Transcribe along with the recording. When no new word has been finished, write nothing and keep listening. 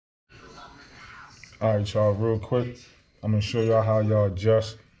All right, y'all, real quick, I'm gonna show y'all how y'all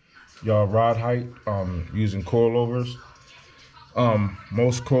adjust y'all rod height using coilovers.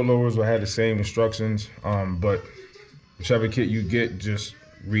 Most coilovers will have the same instructions, but whichever kit you get, just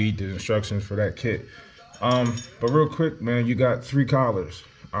read the instructions for that kit. But real quick, man, you got 3 collars.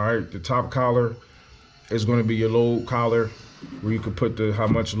 All right, the top collar is going to be your load collar, where you can put how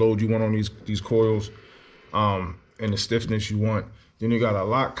much load you want on these coils, and the stiffness you want. Then you got a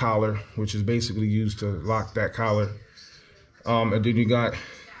lock collar, which is basically used to lock that collar. And then you got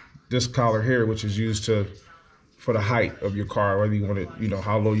this collar here, which is used for the height of your car, whether you want it,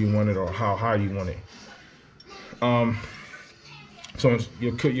 how low you want it or how high you want it. So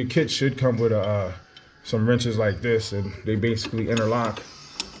your kit should come with some wrenches like this, and they basically interlock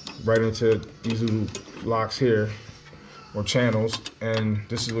right into these little locks here, or channels, and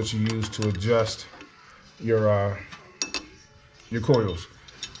this is what you use to adjust your coils.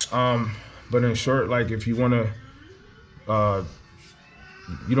 But in short, like, if you want to,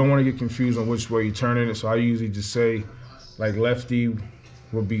 you don't want to get confused on which way you turn it. So I usually just say, like, lefty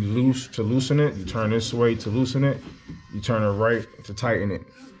will be loose to loosen it. You turn this way to loosen it. You turn it right to tighten it.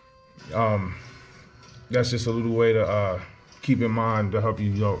 That's just a little way to keep in mind to help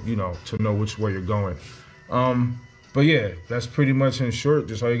you to know which way you're going. But yeah, that's pretty much in short.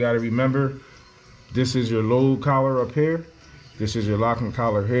 Just all you got to remember. This is your load collar up here. This is your locking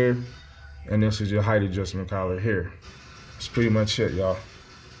collar here. And this is your height adjustment collar here. That's pretty much it, y'all.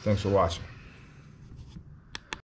 Thanks for watching.